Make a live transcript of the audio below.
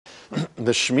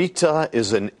The Shemitah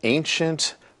is an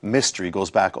ancient mystery,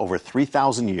 goes back over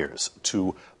 3,000 years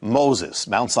to Moses,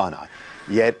 Mount Sinai.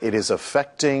 Yet it is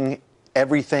affecting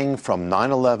everything from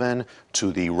 9/11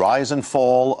 to the rise and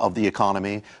fall of the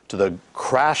economy, to the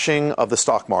crashing of the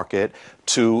stock market,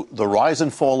 to the rise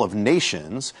and fall of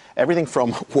nations, everything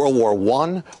from World War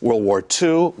I, World War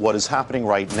II, what is happening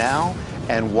right now,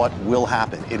 and what will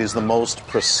happen. It is the most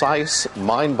precise,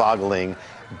 mind-boggling,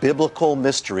 biblical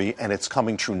mystery, and it's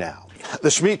coming true now. The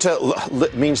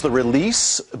Shemitah means the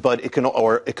release, but it could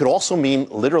also mean,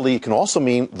 literally, it can also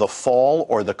mean the fall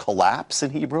or the collapse in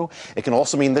Hebrew. It can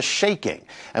also mean the shaking.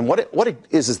 And what it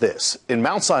is this. In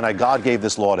Mount Sinai, God gave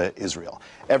this law to Israel.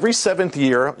 Every seventh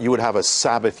year, you would have a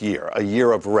Sabbath year, a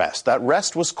year of rest. That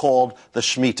rest was called the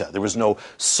Shemitah. There was no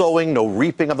sowing, no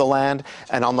reaping of the land.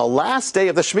 And on the last day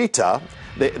of the Shemitah,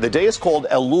 the day is called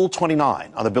Elul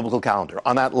 29 on the biblical calendar.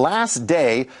 On that last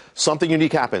day, something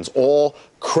unique happens. All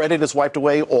credit is wiped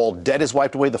away. All debt is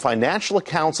wiped away. The financial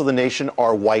accounts of the nation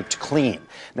are wiped clean.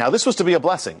 Now, this was to be a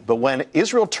blessing. But when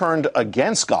Israel turned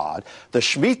against God, the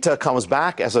Shemitah comes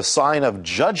back as a sign of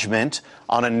judgment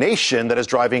on a nation that is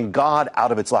driving God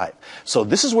out of its life. So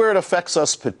this is where it affects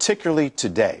us particularly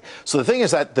today. So the thing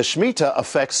is that the Shemitah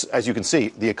affects, as you can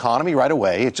see, the economy right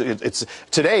away. It's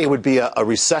today it would be a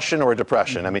recession or a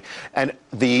depression. I mean, and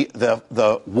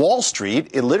the Wall Street,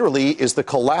 it literally is the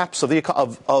collapse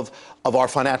of our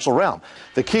financial realm.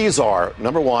 The keys are,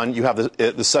 number one, you have the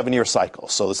 7-year cycle.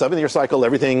 So the 7-year cycle,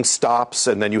 everything stops,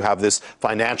 and then you have this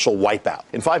financial wipeout.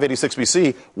 In 586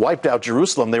 BC, wiped out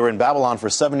Jerusalem. They were in Babylon for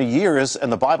 70 years,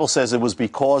 and the Bible says it was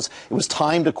because it was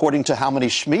timed according to how many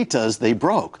Shemitahs they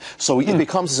broke. So it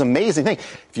becomes this amazing thing.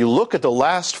 If you look at the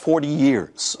last 40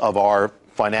 years of our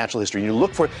financial history, you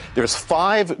look for, there's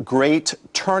 5 great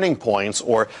turning points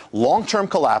or long-term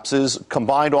collapses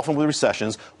combined often with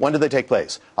recessions. When did they take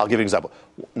place? I'll give you an example.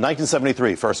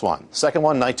 1973, first one. Second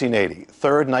one, 1980.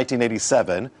 Third,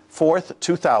 1987. Fourth,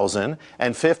 2000.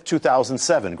 And fifth,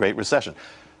 2007, Great Recession.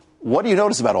 What do you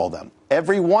notice about all of them?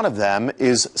 Every one of them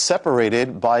is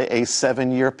separated by a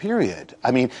 7-year period.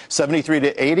 I mean, 73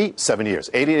 to 80, 7 years.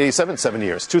 80 to 87, 7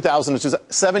 years. 2000 to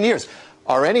 2000, 7 years.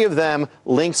 Are any of them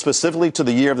linked specifically to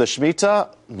the year of the Shemitah?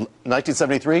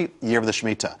 1973, year of the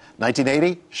Shemitah.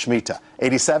 1980, Shemitah.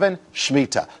 87,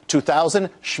 Shemitah. 2000,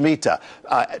 Shemitah.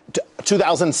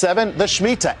 2007, the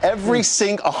Shemitah. Every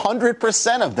single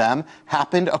 100% of them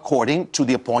happened according to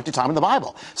the appointed time in the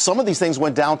Bible. Some of these things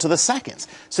went down to the seconds.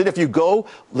 So if you go,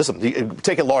 listen,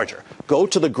 take it larger. Go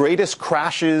to the greatest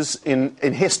crashes in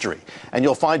history, and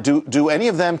you'll find, do any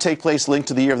of them take place linked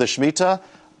to the year of the Shemitah?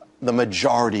 The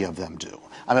majority of them do.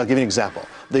 I mean, I'll give you an example.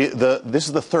 This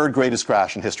is the third greatest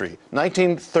crash in history,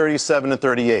 1937 and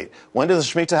 38. When did the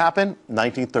Shemitah happen?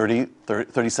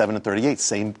 1937 and 38,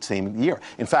 same year.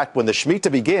 In fact, when the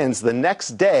Shemitah begins, the next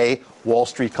day, Wall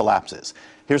Street collapses.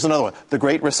 Here's another one, the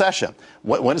Great Recession.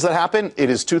 When does that happen? It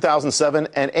is 2007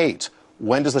 and 8.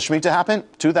 When does the Shemitah happen?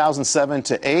 2007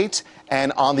 to 8.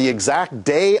 And on the exact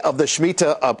day of the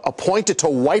Shemitah appointed to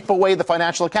wipe away the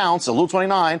financial accounts, Elul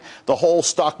 29, the whole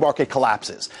stock market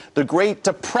collapses. The Great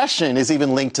Depression is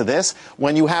even linked to this.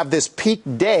 When you have this peak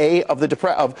day of the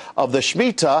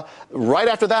Shemitah, right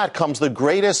after that comes the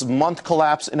greatest month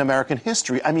collapse in American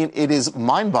history. I mean, it is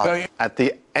mind-boggling. At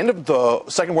the end of the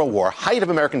Second World War, height of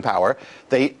American power,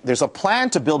 there's a plan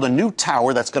to build a new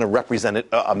tower that's going to represent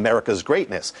America's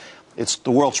greatness. It's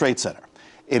the World Trade Center.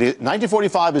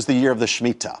 1945 is the year of the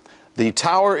Shemitah. The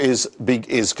tower is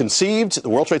conceived, the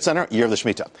World Trade Center, year of the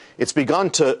Shemitah. It's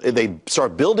begun they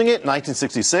start building it in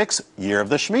 1966, year of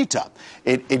the Shemitah.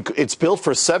 It's built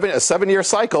for a 7-year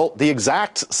cycle, the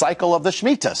exact cycle of the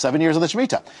Shemitah, 7 years of the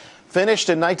Shemitah. Finished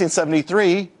in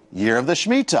 1973, year of the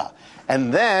Shemitah.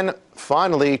 And then,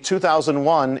 finally,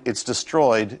 2001, it's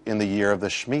destroyed in the year of the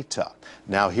Shemitah.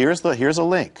 Now, here's a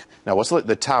link. Now, what's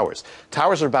the towers?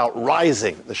 Towers are about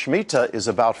rising. The Shemitah is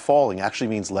about falling. Actually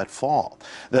means let fall.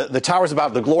 The tower is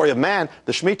about the glory of man.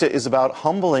 The Shemitah is about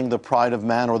humbling the pride of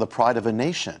man or the pride of a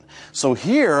nation. So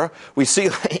here we see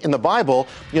in the Bible,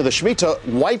 the Shemitah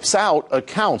wipes out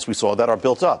accounts we saw that are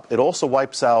built up. It also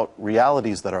wipes out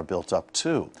realities that are built up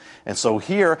too. And so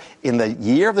here in the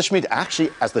year of the Shemitah, actually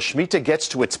as the Shemitah gets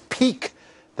to its peak,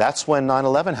 that's when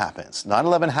 9/11 happens.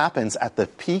 9/11 happens at the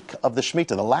peak of the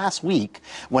Shemitah, the last week,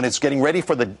 when it's getting ready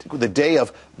for the day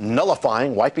of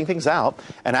nullifying, wiping things out.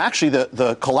 And actually,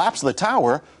 the collapse of the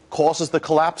tower causes the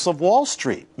collapse of Wall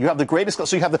Street. You have the greatest,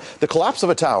 so you have the collapse of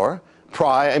a tower,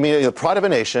 pride, the pride of a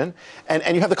nation,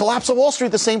 and you have the collapse of Wall Street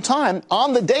at the same time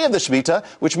on the day of the Shemitah,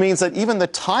 which means that even the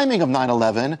timing of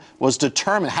 9/11 was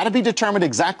determined, had to be determined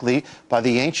exactly by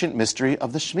the ancient mystery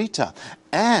of the Shemitah.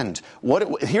 And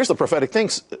here's the prophetic thing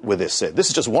with this, Sid. This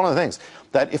is just one of the things,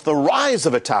 that if the rise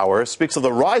of a tower speaks of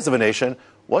the rise of a nation,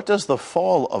 what does the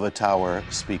fall of a tower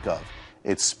speak of?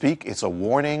 It's a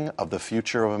warning of the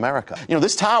future of America.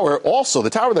 This tower also, the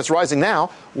tower that's rising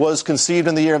now, was conceived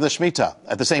in the year of the Shemitah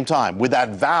at the same time, with that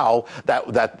vow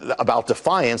that about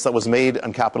defiance that was made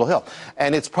on Capitol Hill.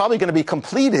 And it's probably going to be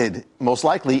completed, most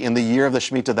likely, in the year of the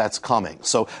Shemitah that's coming.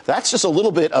 So that's just a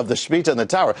little bit of the Shemitah and the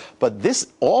tower. But this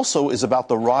also is about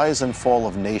the rise and fall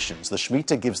of nations. The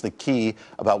Shemitah gives the key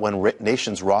about when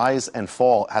nations rise and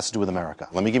fall. It has to do with America.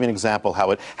 Let me give you an example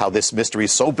how this mystery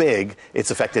is so big,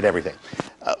 it's affected everything.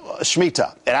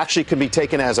 Shemitah, it actually can be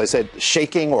taken, as I said,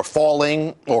 shaking or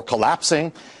falling or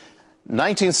collapsing.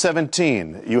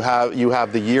 1917, you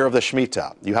have the year of the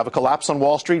Shemitah. You have a collapse on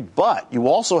Wall Street, but you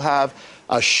also have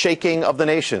a shaking of the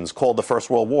nations called the First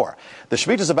World War. The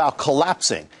Shemitah is about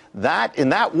collapsing. In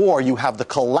that war, you have the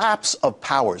collapse of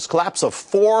powers, collapse of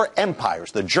 4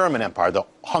 empires, the German Empire, the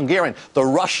Hungarian, the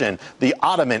Russian, the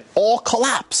Ottoman, all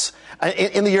collapse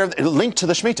in the year linked to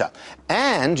the Shemitah.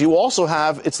 And you also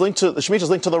have, the Shemitah is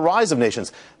linked to the rise of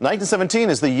nations.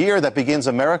 1917 is the year that begins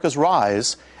America's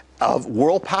rise of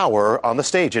world power on the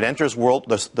stage. It enters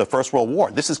the First World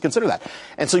War. This is considered that.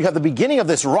 And so you have the beginning of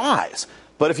this rise.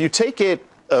 But if you take it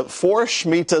 4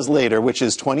 Shemitahs later, which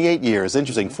is 28 years,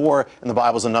 interesting, 4 in the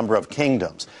Bible is a number of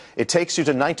kingdoms. It takes you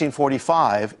to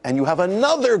 1945, and you have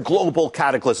another global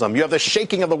cataclysm. You have the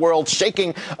shaking of the world,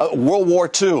 shaking World War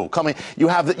II coming. You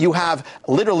have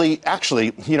literally,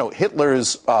 actually,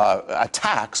 Hitler's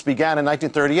attacks began in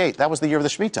 1938. That was the year of the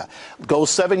Shemitah.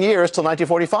 Goes 7 years till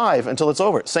 1945 until it's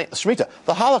over. Shemitah.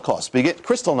 The Holocaust,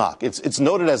 Kristallnacht. It's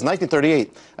noted as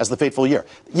 1938 as the fateful year.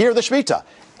 Year of the Shemitah.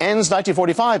 Ends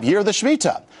 1945, year of the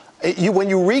Shemitah. When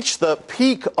you reach the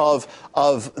peak of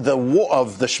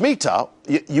the Shemitah,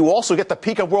 you also get the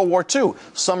peak of World War II,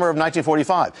 summer of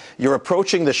 1945. You're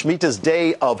approaching the Shemitah's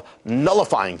day of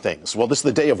nullifying things. Well, this is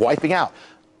the day of wiping out.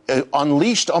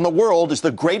 Unleashed on the world is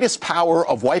the greatest power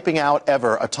of wiping out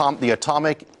ever. The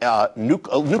atomic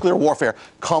nuclear warfare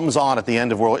comes on at the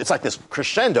end of World. It's like this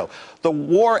crescendo. The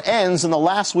war ends in the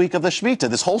last week of the Shemitah,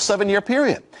 this whole 7-year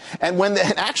period. And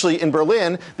actually in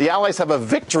Berlin, the Allies have a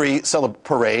victory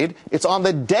parade. It's on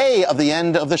the day of the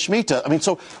end of the Shemitah.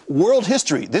 So world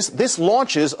history. This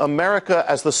launches America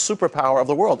as the superpower of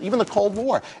the world. Even the Cold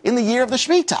War in the year of the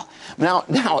Shemitah.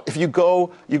 Now, if you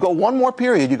go one more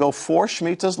period, you go 4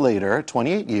 Shemitahs later,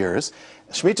 28 years.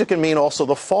 Shemitah can mean also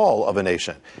the fall of a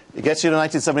nation. It gets you to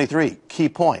 1973. Key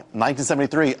point.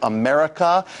 1973,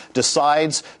 America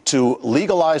decides to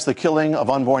legalize the killing of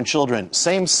unborn children.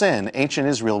 Same sin ancient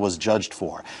Israel was judged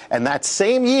for. And that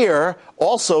same year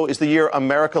also is the year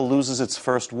America loses its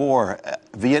first war.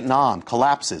 Vietnam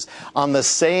collapses. On the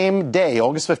same day,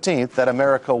 August 15th, that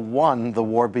America won the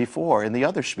war before in the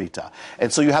other Shemitah.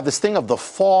 And so you have this thing of the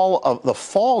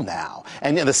fall now.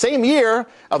 And in the same year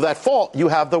of that fall, you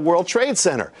have the World Trade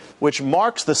Center, which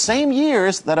marks the same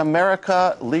years that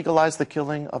America legalized the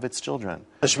killing of its children.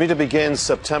 The Shemitah begins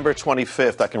September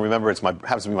 25th. I can remember it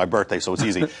happens to be my birthday, so it's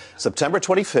easy. September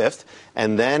 25th,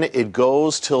 and then it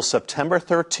goes till September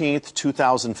 13th,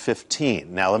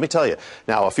 2015. Now, let me tell you,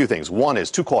 a few things. One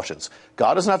is 2 cautions.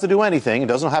 God doesn't have to do anything. It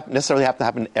doesn't necessarily have to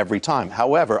happen every time.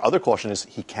 However, other caution is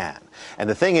he can. And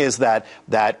the thing is that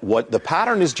what the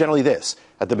pattern is generally this.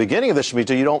 At the beginning of the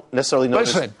Shemitah, you don't necessarily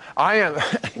notice. Listen,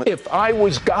 if I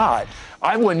was God,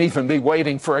 I wouldn't even be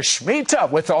waiting for a Shemitah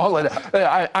with all of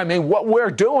that. What we're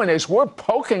doing is we're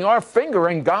poking our finger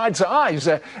in God's eyes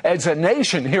as a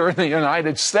nation here in the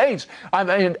United States.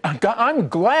 I'm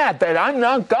glad that I'm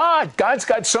not God. God's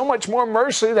got so much more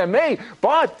mercy than me.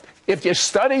 But if you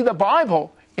study the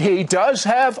Bible, he does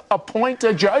have a point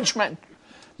of judgment.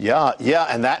 Yeah,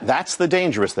 and that's the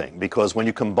dangerous thing, because when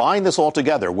you combine this all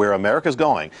together, where America's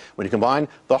going, when you combine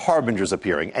the harbingers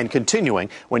appearing and continuing,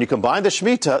 when you combine the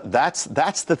Shemitah,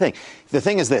 that's the thing. The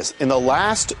thing is this, in the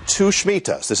last 2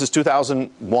 Shemitahs, this is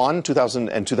 2001,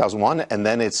 and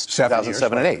then it's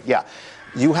 2007 and 8. Yeah.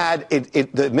 You had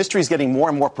the mystery is getting more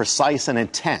and more precise and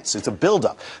intense. It's a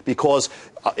buildup because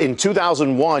in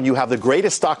 2001 you have the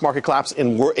greatest stock market collapse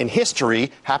in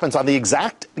history happens on the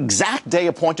exact day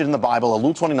appointed in the Bible,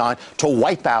 Elul 29, to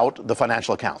wipe out the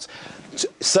financial accounts.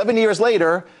 7 years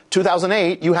later,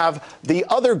 2008, you have the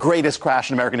other greatest crash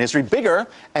in American history, bigger,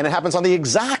 and it happens on the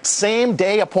exact same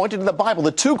day appointed in the Bible.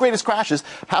 The two greatest crashes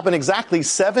happen exactly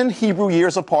 7 Hebrew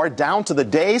years apart, down to the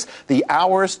days, the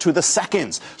hours, to the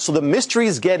seconds. So the mystery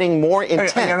is getting more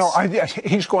intense.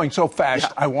 He's going so fast.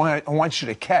 Yeah. I want you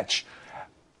to catch.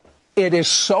 It is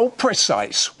so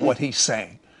precise what he's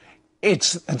saying.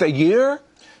 It's the year,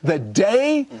 the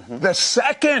day, the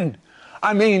second.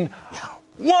 I mean,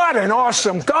 what an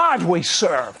awesome God we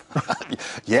serve.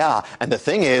 Yeah, and the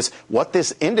thing is, what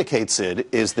this indicates, Sid,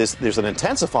 is there's an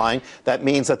intensifying. That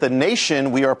means that the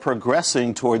nation, we are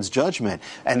progressing towards judgment.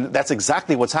 And that's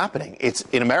exactly what's happening. It's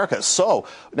in America. So,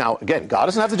 now, again, God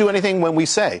doesn't have to do anything when we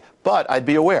say, but I'd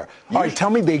be aware. All right, tell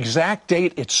me the exact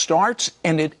date it starts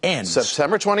and it ends.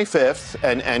 September 25th,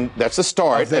 and that's the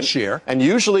start. Of this year. And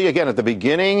usually, again, at the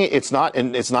beginning, it's not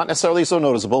necessarily so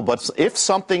noticeable, but if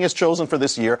something is chosen for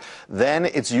this year, then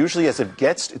it's usually as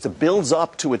it builds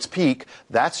up to its peak,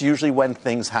 that's usually when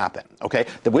things happen, okay?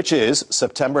 Which is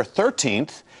September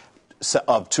 13th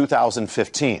of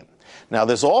 2015. Now,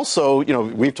 there's also,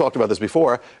 we've talked about this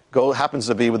before, happens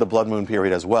to be with the blood moon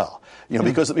period as well.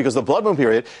 Because the blood moon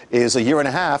period is a year and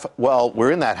a half. Well,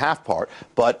 we're in that half part,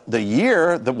 but the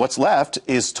year, what's left,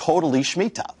 is totally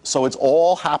Shemitah. So it's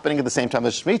all happening at the same time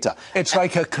as Shemitah. It's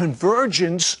like a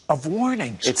convergence of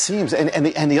warnings. It seems. And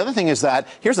the other thing is that,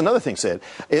 here's another thing, Sid.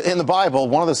 In the Bible,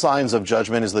 one of the signs of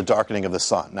judgment is the darkening of the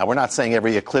sun. Now, we're not saying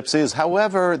every eclipse is.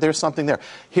 However, there's something there.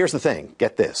 Here's the thing.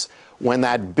 Get this. When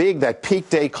that peak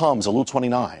day comes, Elul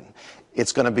 29,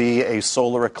 it's going to be a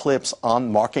solar eclipse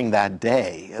marking that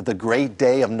day. The great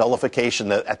day of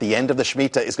nullification at the end of the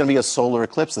Shemitah is going to be a solar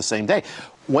eclipse the same day.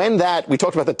 We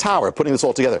talked about the tower, putting this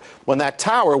all together. When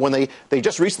they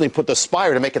just recently put the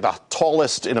spire to make it the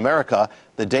tallest in America,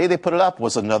 the day they put it up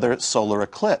was another solar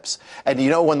eclipse. And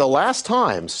when the last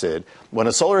time, Sid, when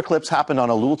a solar eclipse happened on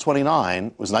Elul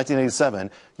 29, was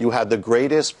 1987, you had the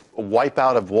greatest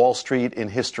wipeout of Wall Street in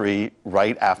history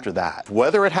right after that.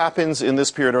 Whether it happens in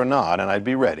this period or not, and I'd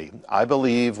be ready, I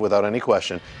believe, without any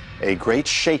question, a great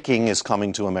shaking is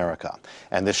coming to America.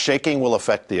 And this shaking will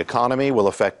affect the economy, will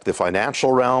affect the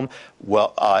financial realm,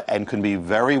 and can be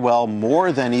very well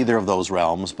more than either of those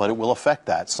realms, but it will affect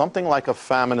that. Something like a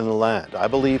famine in the land. I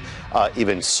believe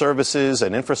even services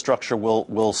and infrastructure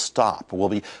will stop.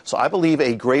 So I believe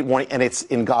a great warning, and it's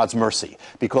in God's mercy.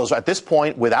 Because at this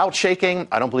point, without shaking,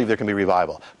 I don't believe there can be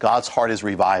revival. God's heart is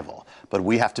revival. But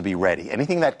we have to be ready.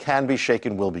 Anything that can be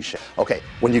shaken will be shaken. Okay,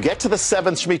 when you get to the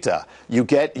 7th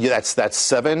Shemitah, that's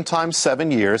 7 times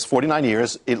 7 years, 49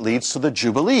 years, it leads to the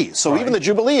Jubilee. So even the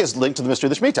Jubilee is linked to the mystery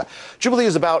of the Shemitah. Jubilee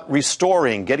is about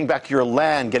restoring, getting back your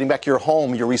land, getting back your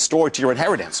home, you're restored to your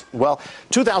inheritance. Well,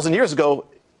 2,000 years ago,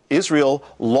 Israel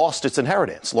lost its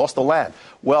inheritance, lost the land.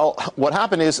 Well, what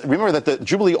happened is, remember that the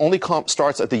Jubilee only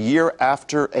starts at the year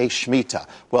after a Shemitah.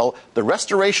 Well, the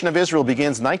restoration of Israel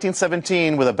begins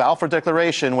 1917 with a Balfour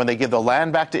Declaration when they give the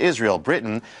land back to Israel,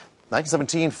 Britain.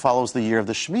 1917 follows the year of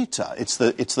the Shemitah. It's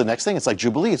the next thing. It's like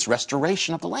Jubilee. It's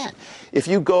restoration of the land. If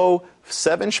you go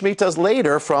 7 Shemitahs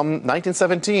later from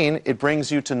 1917, it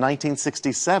brings you to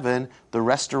 1967, the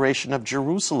restoration of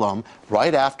Jerusalem,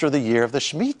 right after the year of the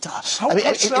Shemitah. So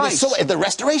the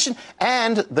restoration.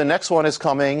 And the next one is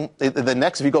coming.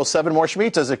 If you go 7 more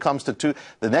Shemitahs, it comes to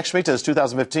the next Shemitah is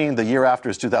 2015. The year after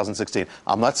is 2016.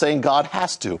 I'm not saying God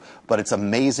has to, but it's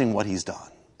amazing what he's done.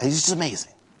 He's just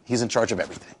amazing. He's in charge of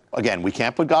everything. Again, we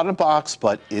can't put God in a box,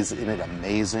 but isn't it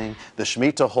amazing? The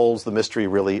Shemitah holds the mystery,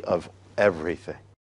 really, of everything.